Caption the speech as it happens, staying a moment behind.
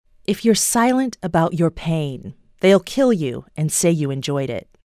If you're silent about your pain, they'll kill you and say you enjoyed it.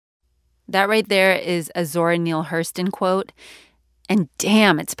 That right there is a Zora Neale Hurston quote, and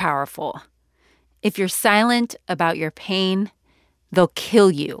damn, it's powerful. If you're silent about your pain, they'll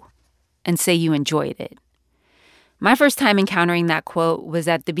kill you and say you enjoyed it. My first time encountering that quote was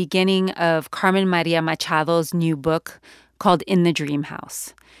at the beginning of Carmen Maria Machado's new book called In the Dream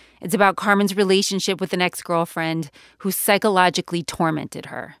House. It's about Carmen's relationship with an ex-girlfriend who psychologically tormented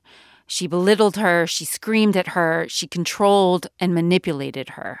her. She belittled her, she screamed at her, she controlled and manipulated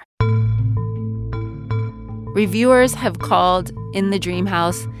her. Reviewers have called In the Dream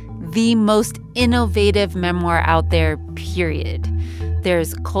House the most innovative memoir out there, period.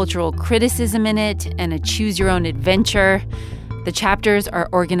 There's cultural criticism in it and a choose-your-own-adventure. The chapters are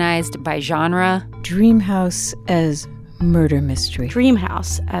organized by genre. Dream House as murder mystery. Dream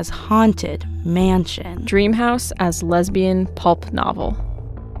House as haunted mansion. Dream House as lesbian pulp novel.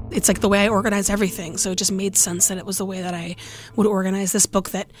 It's like the way I organize everything, so it just made sense that it was the way that I would organize this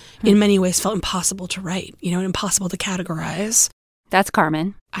book that in many ways felt impossible to write, impossible to categorize. That's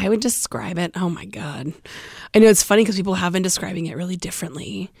Carmen. I would describe it, oh my God. I know it's funny because people have been describing it really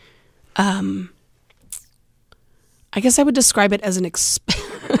differently. I guess I would describe it as an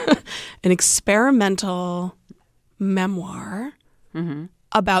experimental memoir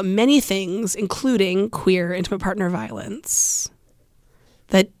about many things, including queer intimate partner violence,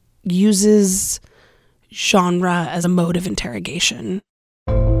 that uses genre as a mode of interrogation.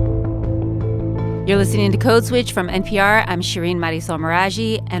 You're listening to Code Switch from NPR. I'm Shireen Marisol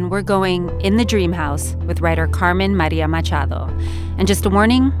Meraji, and we're going in the Dream House with writer Carmen Maria Machado. And just a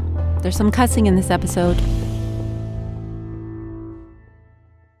warning, there's some cussing in this episode.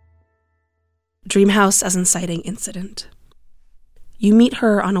 Dream House as inciting incident. You meet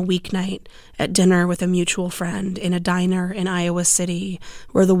her on a weeknight at dinner with a mutual friend in a diner in Iowa City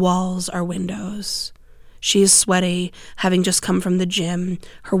where the walls are windows. She is sweaty, having just come from the gym,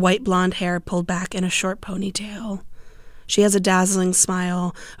 her white blonde hair pulled back in a short ponytail. She has a dazzling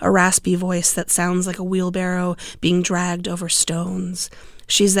smile, a raspy voice that sounds like a wheelbarrow being dragged over stones.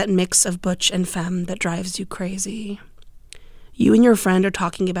 She's that mix of butch and femme that drives you crazy. You and your friend are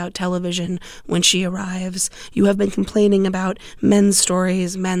talking about television when she arrives. You have been complaining about men's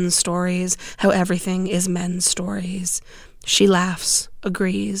stories, how everything is men's stories. She laughs,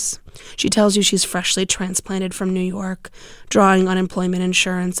 agrees. She tells you she's freshly transplanted from New York, drawing unemployment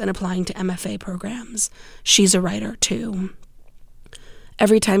insurance and applying to MFA programs. She's a writer, too.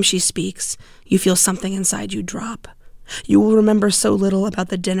 Every time she speaks, you feel something inside you drop. You will remember so little about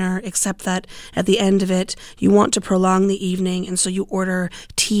the dinner, except that at the end of it, you want to prolong the evening, and so you order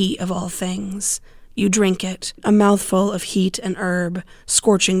tea of all things. You drink it, a mouthful of heat and herb,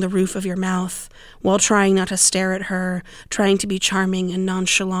 scorching the roof of your mouth, while trying not to stare at her, trying to be charming and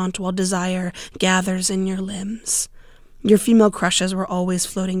nonchalant while desire gathers in your limbs. Your female crushes were always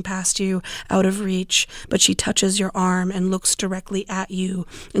floating past you, out of reach, but she touches your arm and looks directly at you,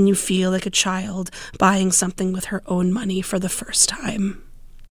 and you feel like a child buying something with her own money for the first time.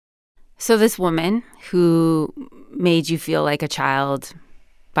 So this woman who made you feel like a child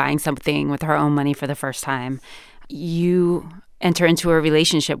buying something with her own money for the first time, you enter into a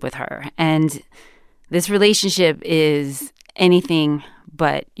relationship with her. And this relationship is anything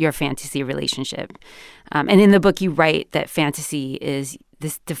but your fantasy relationship. And in the book, you write that fantasy is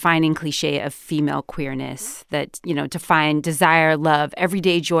this defining cliche of female queerness, that, to find desire, love,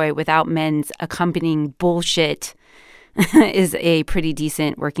 everyday joy without men's accompanying bullshit is a pretty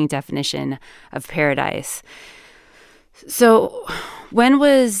decent working definition of paradise. So when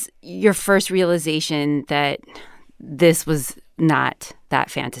was your first realization that this was not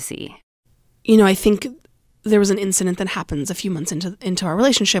that fantasy? I think there was an incident that happens a few months into our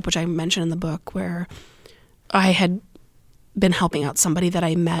relationship, which I mentioned in the book, where I had been helping out somebody that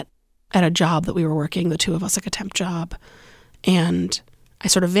I met at a job that we were working, the two of us, like a temp job. And I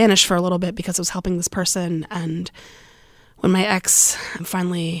sort of vanished for a little bit because I was helping this person. And when my ex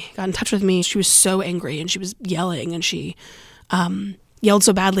finally got in touch with me, she was so angry and she was yelling, and she yelled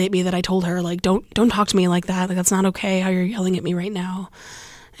so badly at me that I told her, don't talk to me like that. Like, that's not okay how you're yelling at me right now.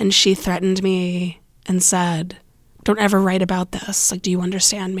 And she threatened me and said, don't ever write about this. Like, do you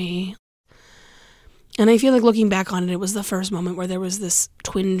understand me? And I feel like looking back on it, it was the first moment where there was this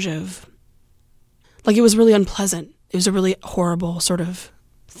twinge of, it was really unpleasant. It was a really horrible sort of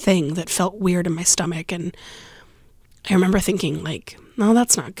thing that felt weird in my stomach. And I remember thinking, no,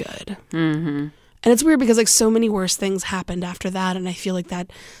 that's not good. Mm-hmm. And it's weird because, so many worse things happened after that. And I feel like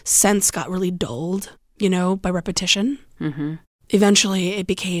that sense got really dulled, by repetition. Mm-hmm. Eventually, it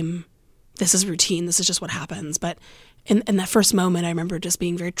became, this is routine. This is just what happens. But in that first moment, I remember just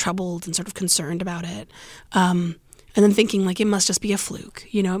being very troubled and sort of concerned about it. And then thinking like it must just be a fluke,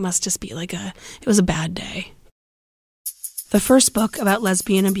 it must just be like it was a bad day. The first book about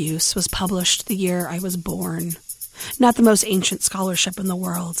lesbian abuse was published the year I was born. Not the most ancient scholarship in the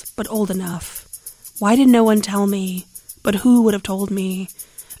world, but old enough. Why did no one tell me? But who would have told me?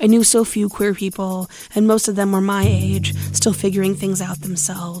 I knew so few queer people, and most of them were my age, still figuring things out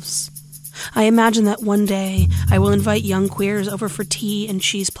themselves. I imagine that one day I will invite young queers over for tea and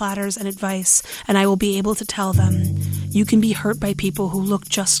cheese platters and advice, and I will be able to tell them, you can be hurt by people who look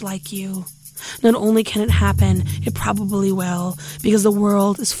just like you. Not only can it happen, it probably will, because the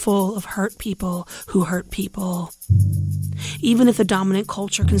world is full of hurt people who hurt people. Even if the dominant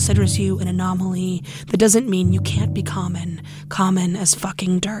culture considers you an anomaly, that doesn't mean you can't be common as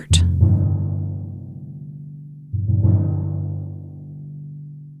fucking dirt.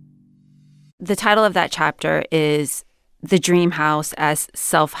 The title of that chapter is The Dream House as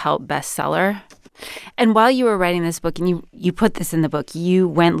Self-Help Bestseller. And while you were writing this book, and you put this in the book, you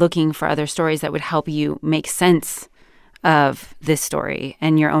went looking for other stories that would help you make sense of this story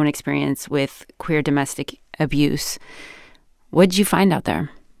and your own experience with queer domestic abuse. What did you find out there?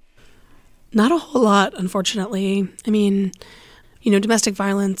 Not a whole lot, unfortunately. I mean, domestic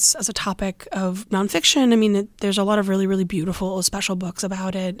violence as a topic of nonfiction, there's a lot of really, really beautiful, special books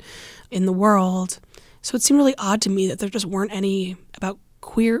about it in the world. So it seemed really odd to me that there just weren't any about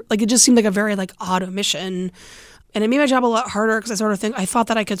queer. It just seemed like a very odd omission. And it made my job a lot harder because I thought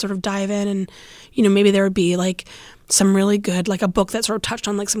that I could sort of dive in and, maybe there would be some really good, a book that sort of touched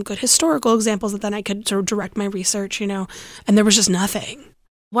on some good historical examples that then I could sort of direct my research, and there was just nothing.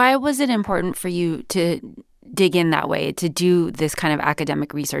 Why was it important for you to dig in that way, to do this kind of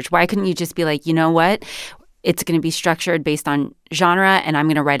academic research? Why couldn't you just be like, you know what? It's going to be structured based on genre and I'm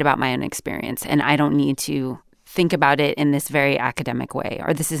going to write about my own experience and I don't need to think about it in this very academic way,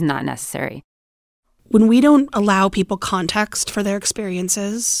 or this is not necessary? When we don't allow people context for their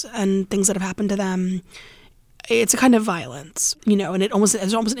experiences and things that have happened to them, it's a kind of violence, and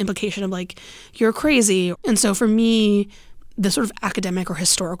there's almost an implication of you're crazy. And so for me, the sort of academic or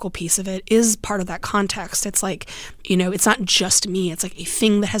historical piece of it is part of that context. It's it's not just me. It's a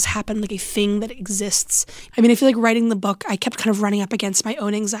thing that has happened, a thing that exists. I feel like writing the book, I kept kind of running up against my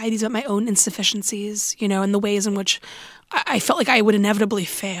own anxieties about my own insufficiencies, and the ways in which I felt like I would inevitably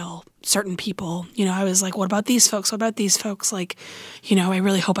fail certain people. I was like, what about these folks? What about these folks? I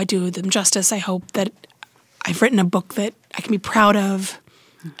really hope I do them justice. I hope that I've written a book that I can be proud of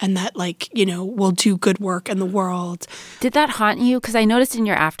and that, will do good work in the world. Did that haunt you? Because I noticed in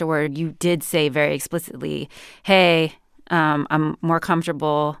your afterword, you did say very explicitly, hey, I'm more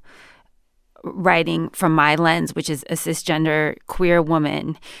comfortable writing from my lens, which is a cisgender queer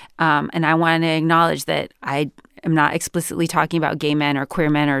woman. And I want to acknowledge that I am not explicitly talking about gay men or queer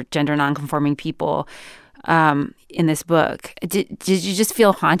men or gender nonconforming people in this book. Did you just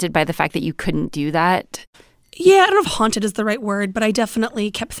feel haunted by the fact that you couldn't do that? Yeah, I don't know if haunted is the right word, but I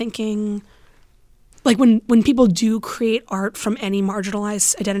definitely kept thinking, when people do create art from any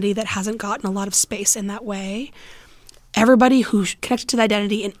marginalized identity that hasn't gotten a lot of space in that way, everybody who's connected to the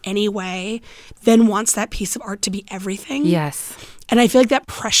identity in any way then wants that piece of art to be everything. Yes. And I feel like that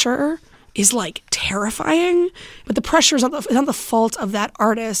pressure is terrifying, but the pressure is not the fault of that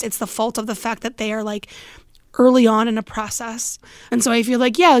artist. It's the fault of the fact that they are early on in a process. And so I feel I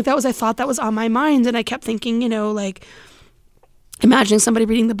thought that was on my mind. And I kept thinking, imagining somebody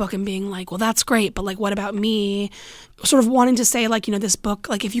reading the book and being well, that's great, but what about me? Sort of wanting to say this book,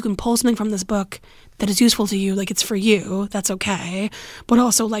 if you can pull something from this book that is useful to you, it's for you, that's okay. But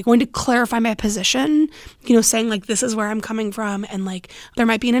also wanting to clarify my position, saying this is where I'm coming from. And there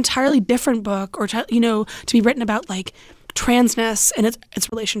might be an entirely different book or, to be written about transness and its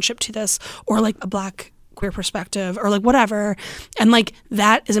relationship to this, or a Black queer perspective, or whatever. And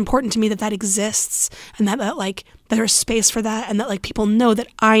that is important to me, that exists, and that there's space for that, and that people know that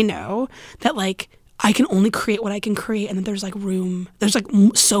I know that I can only create what I can create, and that there's room. There's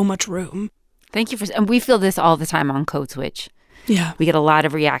so much room. Thank you and we feel this all the time on Code Switch. Yeah. We get a lot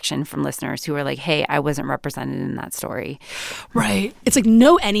of reaction from listeners who are like, hey, I wasn't represented in that story. Right. It's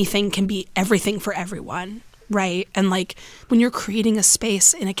no anything can be everything for everyone. Right. And when you're creating a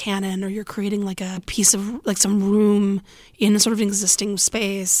space in a canon, or you're creating a piece of some room in a sort of existing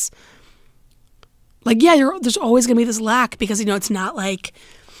space, there's always going to be this lack because, it's not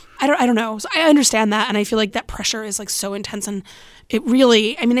I don't know. So I understand that. And I feel that pressure is so intense. And it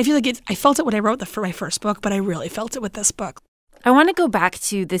really, I feel I felt it when I wrote for my first book, but I really felt it with this book. I want to go back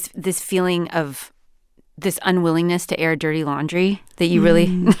to this feeling of this unwillingness to air dirty laundry that you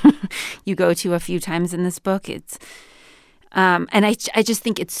really you go to a few times in this book. And I just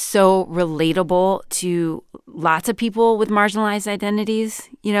think it's so relatable to lots of people with marginalized identities.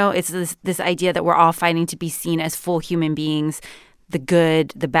 You know, it's this idea that we're all fighting to be seen as full human beings, the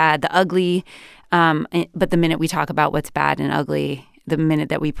good, the bad, the ugly. But the minute we talk about what's bad and ugly, the minute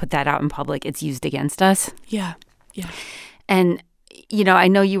that we put that out in public, it's used against us. Yeah. And, you know, I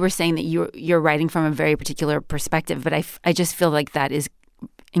know you were saying that you're writing from a very particular perspective, but I just feel like that is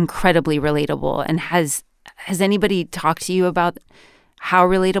incredibly relatable. And has anybody talked to you about how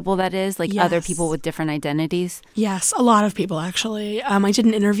relatable that is? Like Yes. other people with different identities? Yes, a lot of people, actually. I did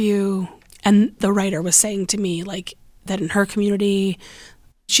an interview, and the writer was saying to me, like, that in her community,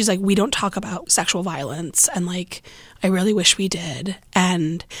 she's like, we don't talk about sexual violence, and, like, I really wish we did.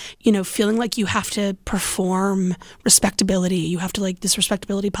 And, you know, feeling like you have to perform respectability, you have to, like, this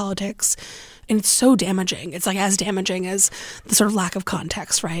respectability politics, and it's so damaging. It's, like, as damaging as the sort of lack of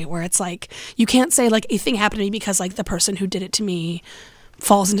context, right? Where it's, like, you can't say, like, a thing happened to me because, like, the person who did it to me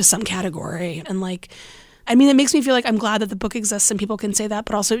falls into some category. And, like, I mean, it makes me feel like I'm glad that the book exists and people can say that,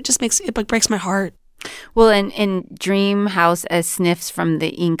 but also it just breaks my heart. Well, in Dream House as Sniffs from the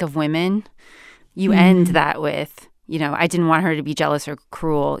Ink of Women, you end that with, you know, I didn't want her to be jealous or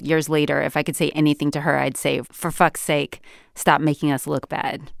cruel. Years later, if I could say anything to her, I'd say, for fuck's sake, stop making us look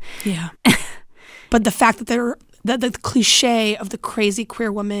bad. Yeah. But the fact that the cliche of the crazy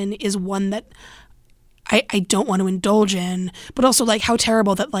queer woman is one that I don't want to indulge in, but also, like, how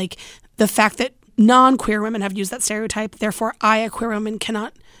terrible that, like, the fact that non-queer women have used that stereotype, therefore I, a queer woman,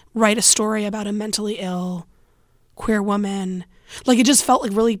 cannot write a story about a mentally ill queer woman. Like, it just felt,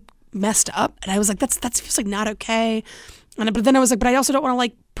 like, really messed up. And I was like, that feels like not okay. But then I was like, but I also don't want to,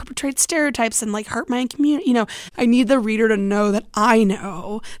 like, perpetrate stereotypes and, like, hurt my community. You know, I need the reader to know that I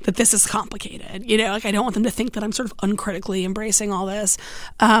know that this is complicated. You know, like, I don't want them to think that I'm sort of uncritically embracing all this.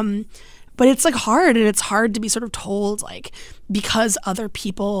 But it's, like, hard, and it's hard to be sort of told, like, because other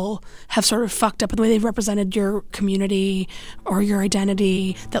people have sort of fucked up in the way they've represented your community or your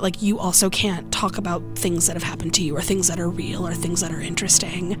identity, that, like, you also can't talk about things that have happened to you or things that are real or things that are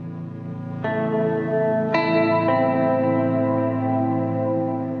interesting.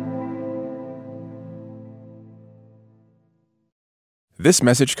 This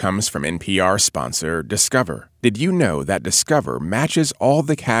message comes from NPR sponsor Discover. Did you know that Discover matches all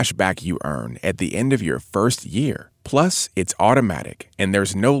the cash back you earn at the end of your first year? Plus, it's automatic, and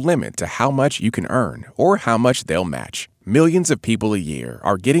there's no limit to how much you can earn or how much they'll match. Millions of people a year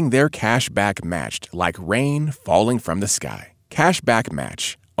are getting their cash back matched like rain falling from the sky. Cash back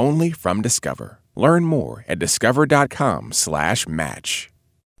match, only from Discover. Learn more at discover.com/match.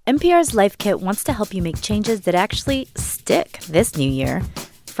 NPR's Life Kit wants to help you make changes that actually stick this new year.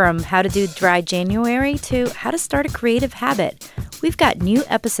 From how to do dry January to how to start a creative habit, we've got new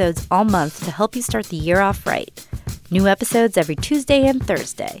episodes all month to help you start the year off right. New episodes every Tuesday and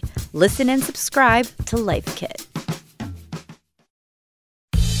Thursday. Listen and subscribe to Life Kit.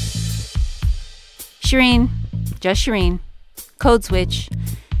 Shireen, just Shireen. Code switch.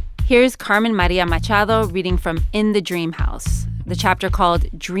 Here's Carmen Maria Machado reading from In the Dream House, the chapter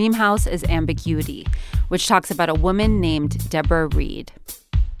called Dream House as Ambiguity, which talks about a woman named Deborah Reed.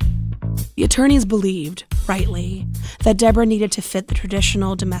 The attorneys believed, rightly, that Deborah needed to fit the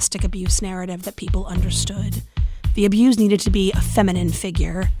traditional domestic abuse narrative that people understood. The abused needed to be a feminine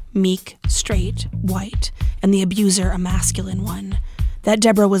figure, meek, straight, white, and the abuser a masculine one. That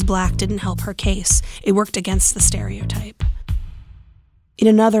Deborah was black didn't help her case. It worked against the stereotype. In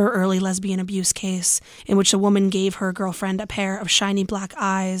another early lesbian abuse case, in which a woman gave her girlfriend a pair of shiny black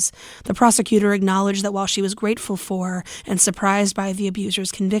eyes, the prosecutor acknowledged that while she was grateful for and surprised by the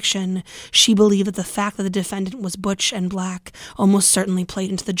abuser's conviction, she believed that the fact that the defendant was butch and black almost certainly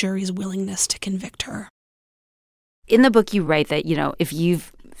played into the jury's willingness to convict her. In the book, you write that, you know, if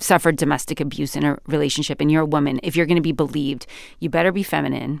you've suffered domestic abuse in a relationship and you're a woman, if you're going to be believed, you better be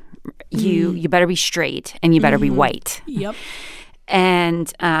feminine, you better be straight, and you better be white. Yep.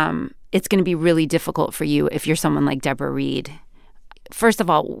 And it's going to be really difficult for you if you're someone like Deborah Reed. First of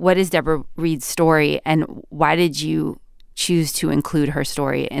all, what is Deborah Reed's story, and why did you choose to include her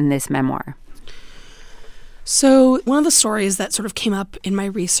story in this memoir? So one of the stories that sort of came up in my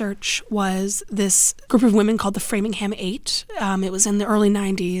research was this group of women called the Framingham Eight. It was in the early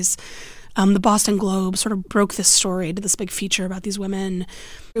 90s. The Boston Globe sort of broke this story, did this big feature about these women.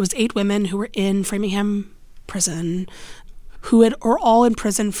 It was 8 women who were in Framingham prison who are all in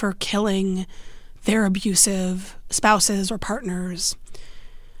prison for killing their abusive spouses or partners.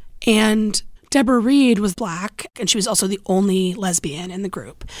 And Deborah Reed was black, and she was also the only lesbian in the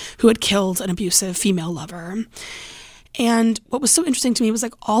group who had killed an abusive female lover. And what was so interesting to me was,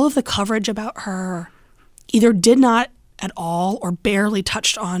 like, all of the coverage about her either did not at all or barely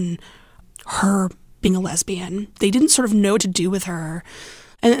touched on her being a lesbian. They didn't sort of know what to do with her.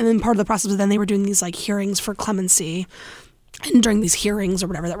 And then part of the process was then they were doing these like hearings for clemency. And during these hearings or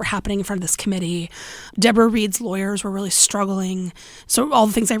whatever that were happening in front of this committee, Deborah Reed's lawyers were really struggling. So all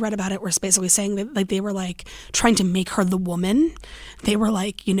the things I read about it were basically saying that like they were like trying to make her the woman. They were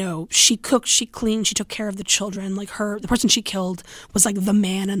like, you know, she cooked, she cleaned, she took care of the children. Like the person she killed was like the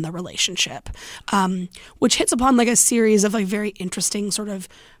man in the relationship, which hits upon like a series of like very interesting sort of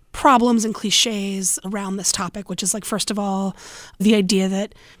problems and cliches around this topic, which is like, first of all, the idea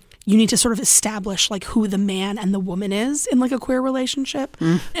that you need to sort of establish like who the man and the woman is in like a queer relationship.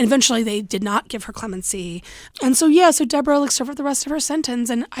 And eventually they did not give her clemency. And so, so Deborah like served the rest of her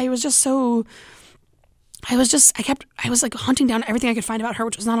sentence. And I was like hunting down everything I could find about her,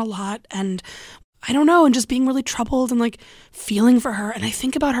 which was not a lot. And I don't know, and just being really troubled and like feeling for her. And I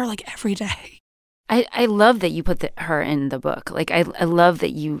think about her like every day. I love that you put her in the book. Like, I love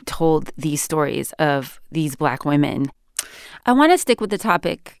that you told these stories of these Black women. I want to stick with the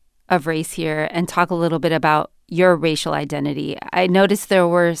topic of race here and talk a little bit about your racial identity. I noticed there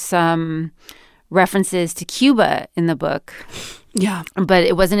were some references to Cuba in the book. Yeah. But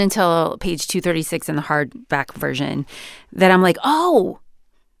it wasn't until page 236 in the hardback version that I'm like, oh,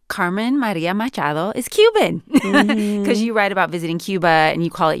 Carmen Maria Machado is Cuban. Because you write about visiting Cuba and you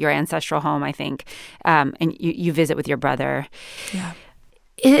call it your ancestral home, I think. And you visit with your brother. Yeah.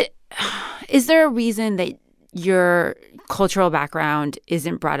 Is there a reason that your cultural background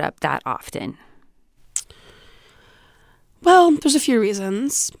isn't brought up that often? Well, there's a few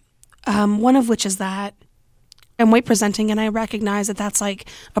reasons. One of which is that I'm white presenting and I recognize that that's like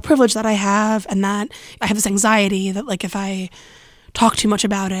a privilege that I have, and that I have this anxiety that like if I talk too much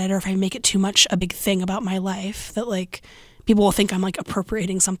about it or if I make it too much a big thing about my life, that like people will think I'm like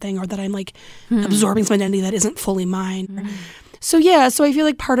appropriating something or that I'm like absorbing some identity that isn't fully mine. So I feel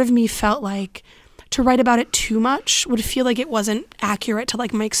like part of me felt like to write about it too much would feel like it wasn't accurate to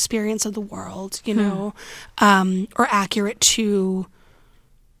like my experience of the world, you know, or accurate to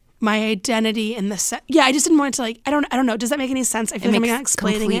my identity in the sense. Yeah, I just didn't want it to like, I don't know. Does that make any sense? I feel like I'm not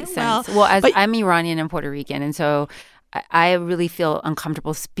explaining it well. Well, I'm Iranian and Puerto Rican, and so I really feel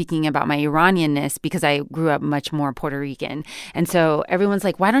uncomfortable speaking about my Iranianness because I grew up much more Puerto Rican. And so everyone's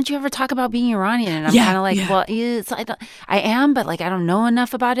like, why don't you ever talk about being Iranian? And I'm kind of like, well, I am, but like I don't know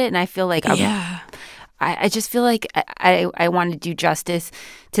enough about it. And I feel like I just feel like I want to do justice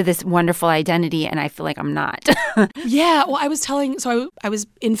to this wonderful identity, and I feel like I'm not. Yeah, well, I was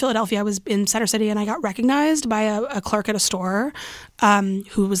in Philadelphia. I was in Center City, and I got recognized by a clerk at a store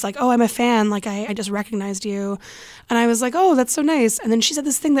who was like, oh, I'm a fan. Like, I just recognized you. And I was like, oh, that's so nice. And then she said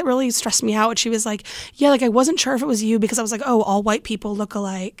this thing that really stressed me out. She was like, yeah, like I wasn't sure if it was you because I was like, oh, all white people look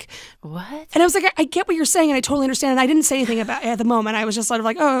alike. What? And I was like, I get what you're saying, and I totally understand. And I didn't say anything about it at the moment. I was just sort of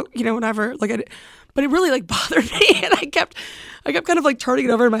like, oh, you know, whatever. Like, but it really like bothered me, and I kept kind of like turning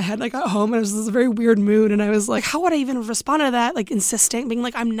it over in my head. And I got home and it was this very weird mood, and I was like, how would I even respond to that? Like insisting, being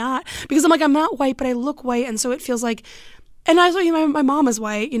like, I'm not, because I'm like, I'm not white, but I look white, and so it feels like. And I was, you know, my mom is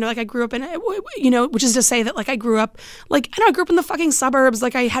white, you know, like I grew up in, you know, which is to say that like I grew up, like, I grew up in the fucking suburbs.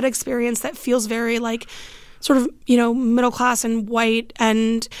 Like I had experience that feels very like sort of, you know, middle class and white.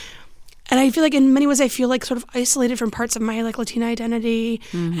 And I feel like in many ways I feel like sort of isolated from parts of my like Latina identity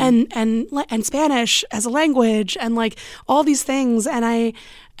and Spanish as a language and like all these things. And I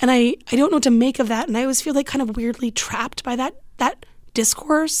don't know what to make of that. And I always feel like kind of weirdly trapped by that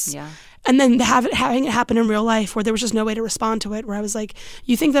discourse. Yeah. And then having it happen in real life where there was just no way to respond to it, where I was like,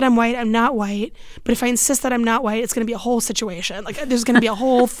 you think that I'm white, I'm not white, but if I insist that I'm not white, it's going to be a whole situation. Like, there's going to be a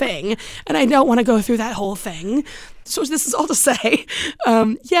whole thing, and I don't want to go through that whole thing. So this is all to say,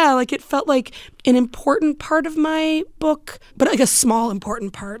 like it felt like an important part of my book, but like a small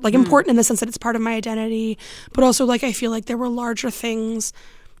important part, like important in the sense that it's part of my identity, but also like I feel like there were larger things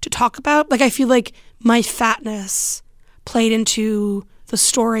to talk about. Like I feel like my fatness played into the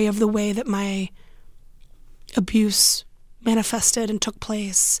story of the way that my abuse manifested and took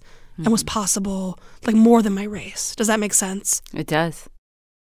place and was possible, like more than my race. Does that make sense? It does.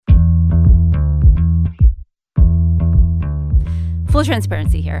 Full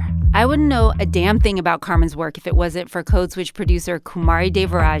transparency here. I wouldn't know a damn thing about Carmen's work if it wasn't for Code Switch producer Kumari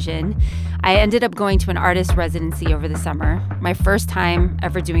Devarajan. I ended up going to an artist residency over the summer, my first time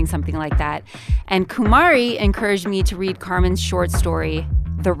ever doing something like that. And Kumari encouraged me to read Carmen's short story,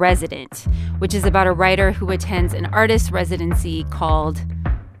 The Resident, which is about a writer who attends an artist residency called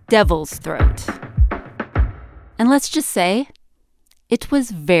Devil's Throat. And let's just say, it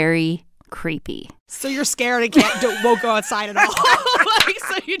was very creepy. So you're scared and won't go outside at all.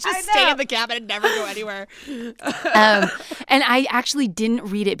 So you just stay in the cabin and never go anywhere. And I actually didn't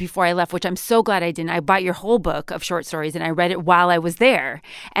read it before I left, which I'm so glad I didn't. I bought your whole book of short stories and I read it while I was there.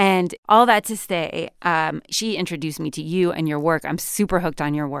 And all that to say, she introduced me to you and your work. I'm super hooked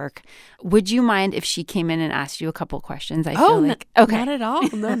on your work. Would you mind if she came in and asked you a couple questions? I feel like okay. Not at all.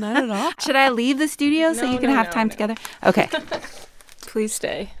 No, not at all. Should I leave the studio so you can have time together? Okay. Please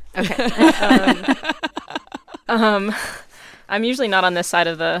stay. Okay. I'm usually not on this side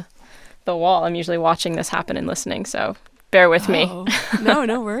of the wall. I'm usually watching this happen and listening, so bear with me.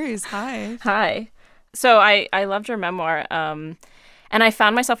 No worries. Hi. Hi. So I loved your memoir, and I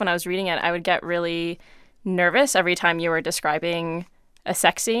found myself when I was reading it, I would get really nervous every time you were describing a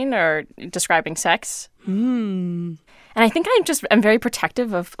sex scene or describing sex. And I think I'm very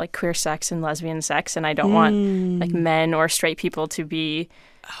protective of like queer sex and lesbian sex, and I don't want like men or straight people to be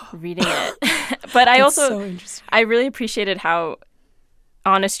reading it. But I also I really appreciated how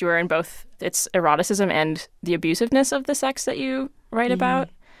honest you were in both its eroticism and the abusiveness of the sex that you write about.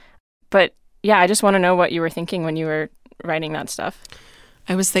 But yeah, I just want to know what you were thinking when you were writing that stuff.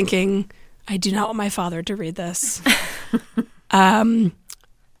 I was thinking, I do not want my father to read this.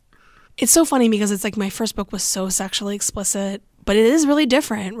 It's so funny because it's like my first book was so sexually explicit, but it is really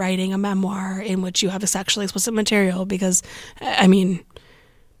different writing a memoir in which you have a sexually explicit material because, I mean,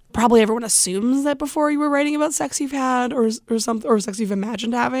 probably everyone assumes that before you were writing about sex you've had or something, or sex you've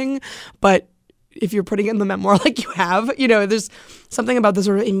imagined having, but if you're putting it in the memoir like you have, you know, there's something about the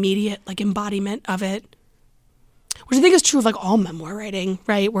sort of immediate like embodiment of it, which I think is true of like all memoir writing,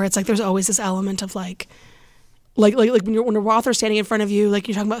 right? Where it's like there's always this element of like when an author's standing in front of you, like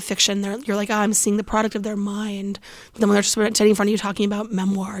you're talking about fiction, you're like, oh, I'm seeing the product of their mind. But then when they're just standing in front of you talking about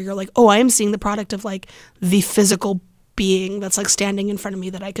memoir, you're like, oh, I am seeing the product of like the physical being that's like standing in front of me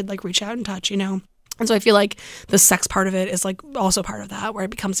that I could like reach out and touch, you know? And so I feel like the sex part of it is like also part of that, where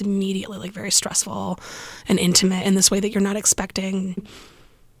it becomes immediately like very stressful and intimate in this way that you're not expecting.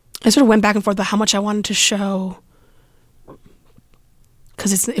 I sort of went back and forth about how much I wanted to show,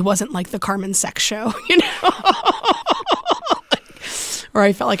 because it wasn't like the Carmen sex show, you know? Or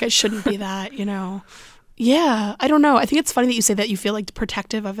I felt like I shouldn't be that, you know? Yeah, I don't know. I think it's funny that you say that you feel like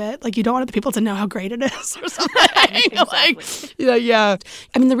protective of it. Like you don't want the people to know how great it is or something. Exactly. Like, yeah.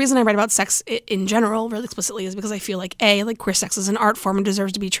 I mean, the reason I write about sex in general really explicitly is because I feel like, A, like queer sex is an art form and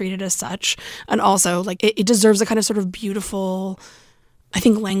deserves to be treated as such. And also, like, it deserves a kind of sort of beautiful, I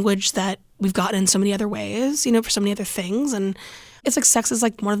think, language that we've gotten in so many other ways, you know, for so many other things. And it's like sex is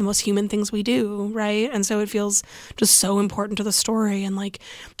like one of the most human things we do, right? And so it feels just so important to the story. And like,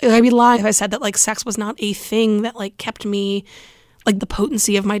 I'd be lying if I said that like sex was not a thing that like kept me, like the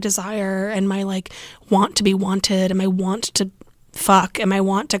potency of my desire and my like want to be wanted and my want to fuck and my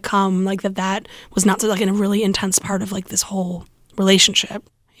want to come, like that was not like a really intense part of like this whole relationship.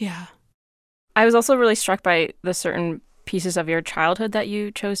 Yeah. I was also really struck by the certain pieces of your childhood that you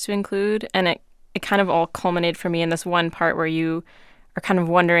chose to include, and it kind of all culminated for me in this one part where you are kind of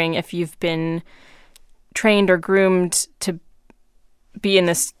wondering if you've been trained or groomed to be in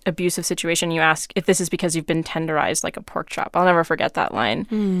this abusive situation. You ask if this is because you've been tenderized like a pork chop. I'll never forget that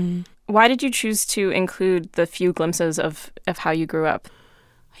line. Why did you choose to include the few glimpses of how you grew up?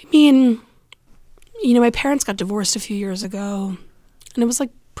 I mean, you know, my parents got divorced a few years ago, and it was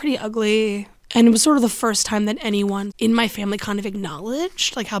like pretty ugly. And it was sort of the first time that anyone in my family kind of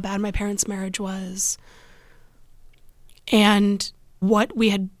acknowledged like how bad my parents' marriage was and what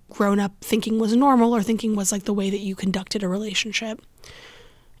we had grown up thinking was normal or thinking was like the way that you conducted a relationship.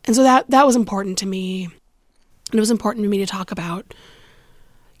 And so that was important to me. And it was important to me to talk about,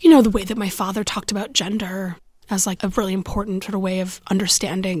 you know, the way that my father talked about gender as like a really important sort of way of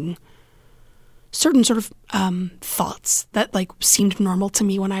understanding certain sort of thoughts that like seemed normal to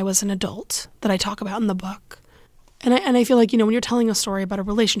me when I was an adult that I talk about in the book. And I feel like, you know, when you're telling a story about a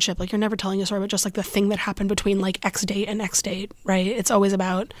relationship, like you're never telling a story about just like the thing that happened between like X date and X date, right? It's always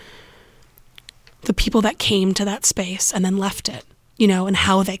about the people that came to that space and then left it, you know, and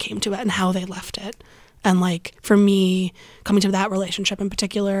how they came to it and how they left it. And like for me, coming to that relationship in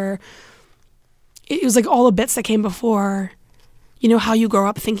particular, it was like all the bits that came before. You know, how you grow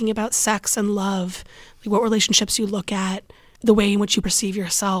up thinking about sex and love, like what relationships you look at, the way in which you perceive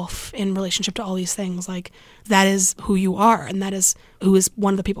yourself in relationship to all these things. Like that is who you are, and that is who is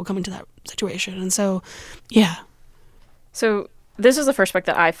one of the people coming to that situation. And so, yeah. So this is the first book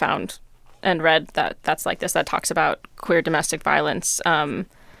that I found and read that's like this, that talks about queer domestic violence and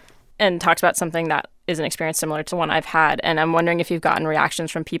talks about something that is an experience similar to one I've had. And I'm wondering if you've gotten reactions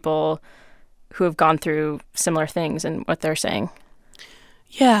from people who have gone through similar things and what they're saying.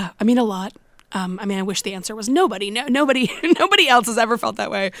 Yeah, I mean, a lot. I wish the answer was nobody. Nobody else has ever felt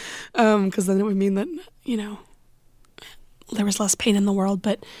that way, because then it would mean that, there was less pain in the world.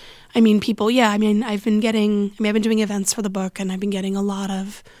 But, people, yeah, I've been doing events for the book, and I've been getting a lot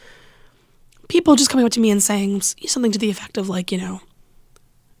of people just coming up to me and saying something to the effect of, like,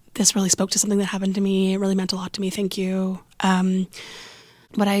 this really spoke to something that happened to me. It really meant a lot to me. Thank you.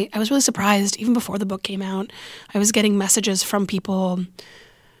 But I was really surprised. Even before the book came out, I was getting messages from people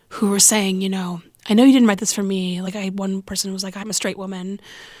who were saying, I know you didn't write this for me. Like, one person was like, I'm a straight woman,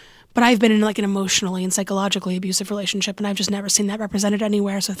 but I've been in like an emotionally and psychologically abusive relationship, and I've just never seen that represented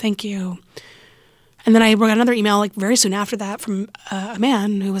anywhere. So thank you. And then I got another email like very soon after that from a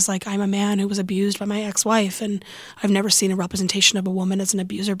man who was like, I'm a man who was abused by my ex-wife, and I've never seen a representation of a woman as an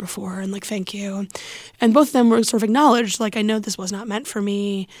abuser before, and like, thank you. And both of them were sort of acknowledged, like, I know this was not meant for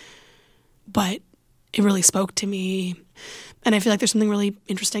me, but it really spoke to me. And I feel like there's something really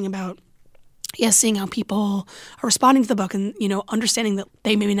interesting about, seeing how people are responding to the book and, understanding that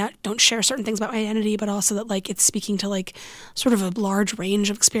they maybe don't share certain things about my identity, but also that, like, it's speaking to, like, sort of a large range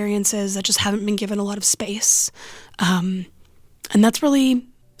of experiences that just haven't been given a lot of space. And that's really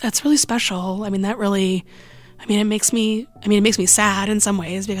special. It makes me sad in some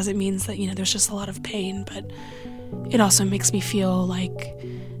ways, because it means that, there's just a lot of pain, but it also makes me feel like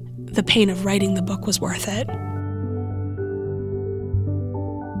the pain of writing the book was worth it.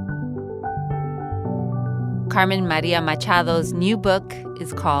 Carmen Maria Machado's new book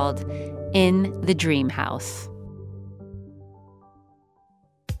is called In the Dream House.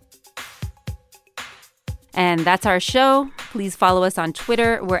 And that's our show. Please follow us on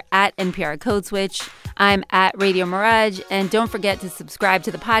Twitter. We're at NPR Code Switch. I'm at Radio Mirage. And don't forget to subscribe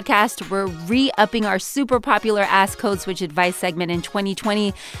to the podcast. We're re-upping our super popular Ask Code Switch advice segment in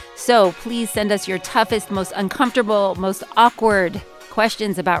 2020. So please send us your toughest, most uncomfortable, most awkward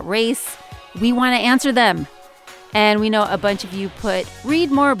questions about race. We want to answer them. And we know a bunch of you put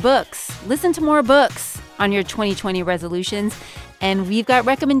read more books, listen to more books on your 2020 resolutions. And we've got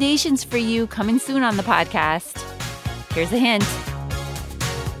recommendations for you coming soon on the podcast. Here's a hint.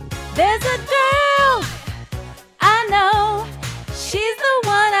 There's a girl I know. She's the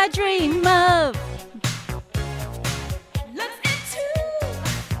one I dream of. Look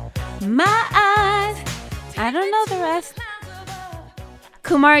into my eyes. I don't know the rest.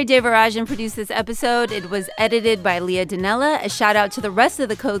 Kumari Devarajan produced this episode. It was edited by Leah Donnella. A shout out to the rest of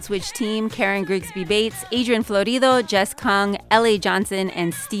the Code Switch team: Karen Grigsby Bates, Adrian Florido, Jess Kung, L.A. Johnson,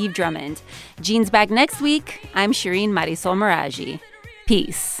 and Steve Drummond. Jean's back next week. I'm Shireen Marisol Meraji.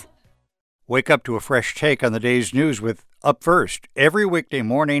 Peace. Wake up to a fresh take on the day's news with Up First every weekday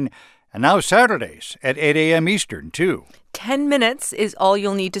morning, and now Saturdays at 8 a.m. Eastern, too. 10 minutes is all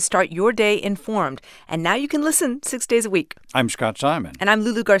you'll need to start your day informed. And now you can listen 6 days a week. I'm Scott Simon. And I'm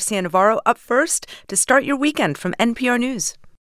Lulu Garcia-Navarro. Up First to start your weekend from NPR News.